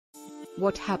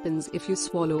What happens if you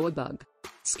swallow a bug?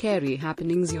 Scary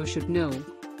happenings you should know.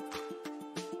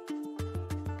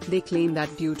 They claim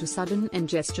that due to sudden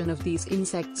ingestion of these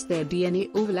insects, their DNA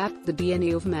overlapped the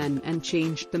DNA of man and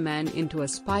changed the man into a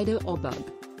spider or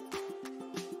bug.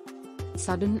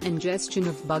 Sudden ingestion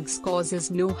of bugs causes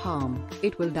no harm,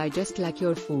 it will digest like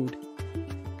your food.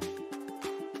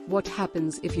 What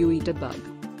happens if you eat a bug?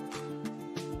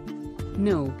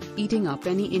 No, eating up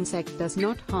any insect does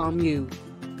not harm you.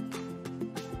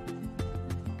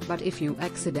 But if you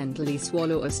accidentally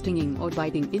swallow a stinging or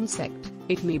biting insect,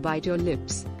 it may bite your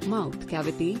lips, mouth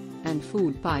cavity, and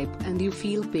food pipe, and you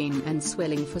feel pain and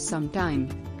swelling for some time.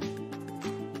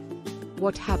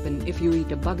 What happens if you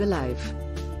eat a bug alive?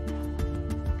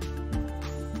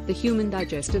 The human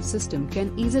digestive system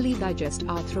can easily digest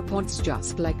arthropods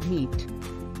just like meat.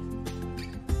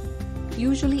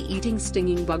 Usually eating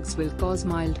stinging bugs will cause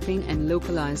mild pain and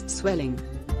localized swelling.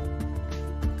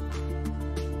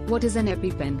 What is an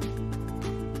EpiPen?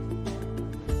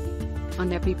 An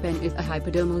EpiPen is a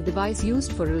hypodermal device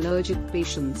used for allergic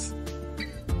patients.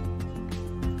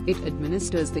 It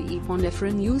administers the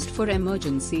epinephrine used for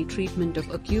emergency treatment of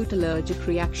acute allergic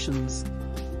reactions.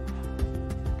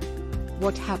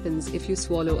 What happens if you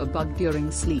swallow a bug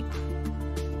during sleep?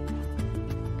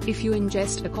 If you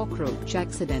ingest a cockroach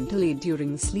accidentally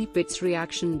during sleep, its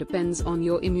reaction depends on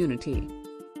your immunity.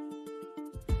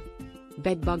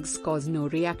 Bed bugs cause no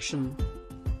reaction.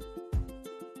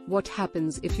 What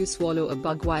happens if you swallow a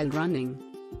bug while running?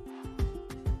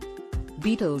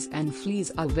 Beetles and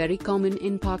fleas are very common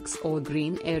in parks or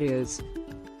green areas.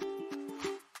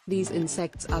 These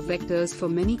insects are vectors for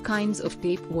many kinds of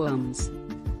tapeworms.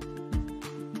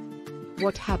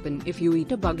 What happens if you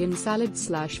eat a bug in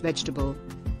salad/vegetable?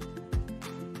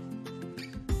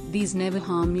 These never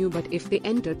harm you, but if they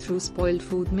enter through spoiled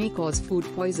food may cause food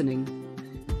poisoning.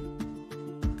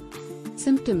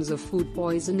 Symptoms of food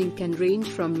poisoning can range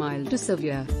from mild to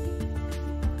severe.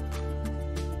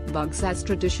 Bugs as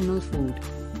traditional food.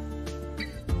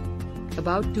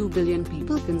 About 2 billion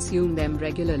people consume them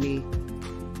regularly.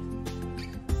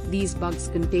 These bugs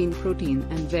contain protein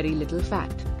and very little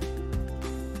fat.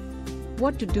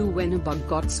 What to do when a bug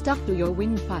got stuck to your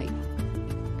windpipe?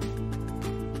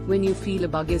 When you feel a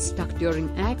bug is stuck during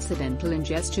accidental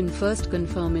ingestion, first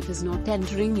confirm it is not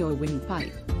entering your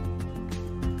windpipe.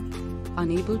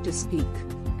 Unable to speak.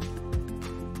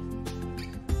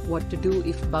 What to do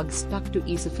if bug stuck to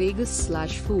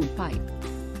esophagus/food pipe?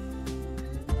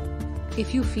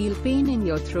 If you feel pain in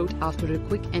your throat after a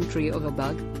quick entry of a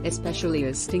bug, especially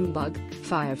a sting bug,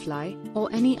 firefly, or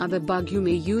any other bug, you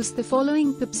may use the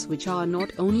following tips, which are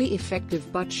not only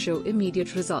effective but show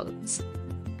immediate results.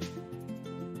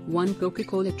 1.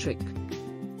 Coca-cola Trick.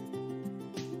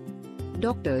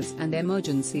 Doctors and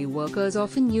emergency workers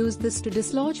often use this to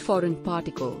dislodge foreign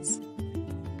particles.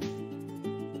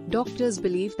 Doctors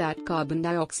believe that carbon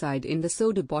dioxide in the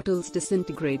soda bottles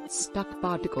disintegrates stuck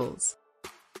particles.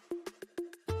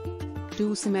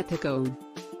 2. Simethicone.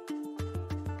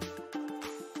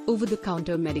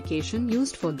 Over-the-counter medication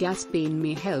used for gas pain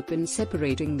may help in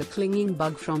separating the clinging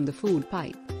bug from the food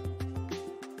pipe.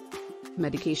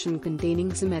 Medication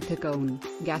containing Simethicone,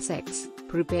 gas X,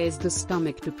 prepares the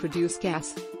stomach to produce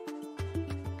gas.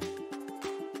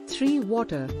 3.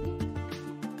 Water.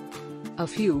 A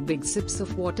few big sips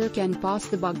of water can pass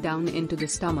the bug down into the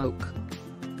stomach.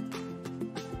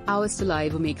 Our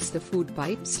saliva makes the food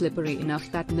pipe slippery enough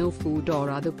that no food or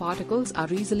other particles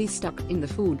are easily stuck in the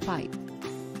food pipe.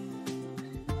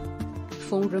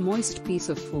 4. A moist piece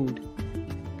of food.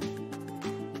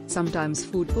 Sometimes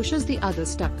food pushes the other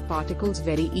stuck particles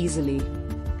very easily.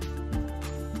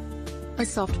 A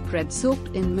soft bread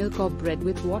soaked in milk or bread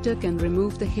with water can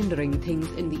remove the hindering things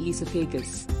in the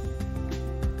esophagus.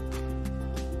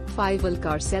 5.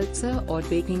 Alka Seltzer or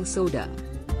baking soda.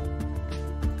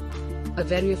 A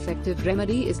very effective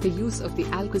remedy is the use of the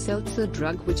Alka Seltzer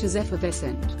drug, which is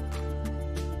effervescent.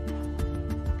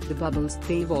 The bubbles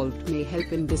they evolved may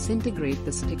help in disintegrate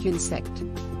the stick insect.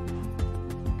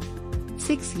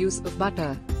 6. Use of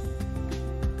butter.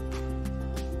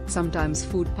 Sometimes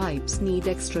food pipes need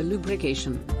extra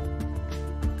lubrication.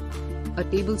 A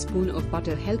tablespoon of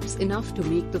butter helps enough to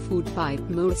make the food pipe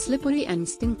more slippery, and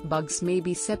stink bugs may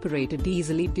be separated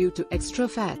easily due to extra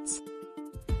fats.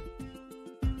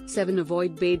 7.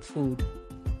 Avoid bad food.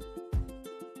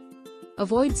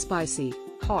 Avoid spicy,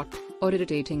 hot, or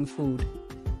irritating food.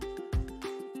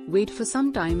 Wait for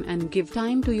some time and give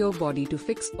time to your body to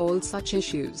fix all such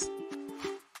issues.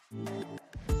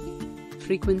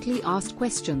 Frequently asked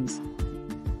questions.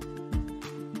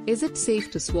 Is it safe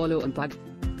to swallow a bug?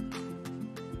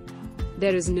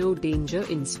 There is no danger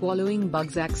in swallowing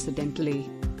bugs accidentally.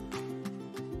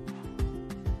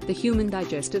 The human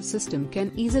digestive system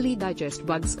can easily digest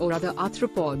bugs or other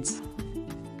arthropods.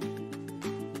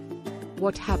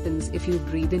 What happens if you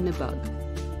breathe in a bug?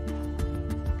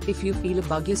 If you feel a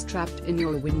bug is trapped in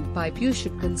your windpipe, you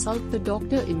should consult the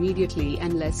doctor immediately.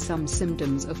 Unless some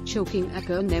symptoms of choking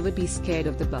occur, never be scared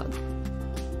of the bug.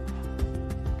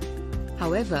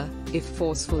 However, if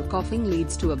forceful coughing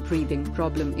leads to a breathing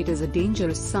problem, it is a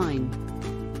dangerous sign.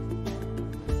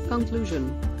 Conclusion: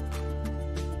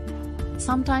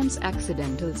 sometimes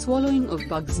accidental swallowing of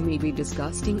bugs may be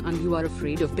disgusting and you are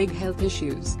afraid of big health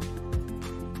issues.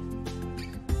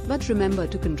 But remember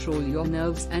to control your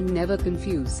nerves and never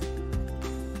confuse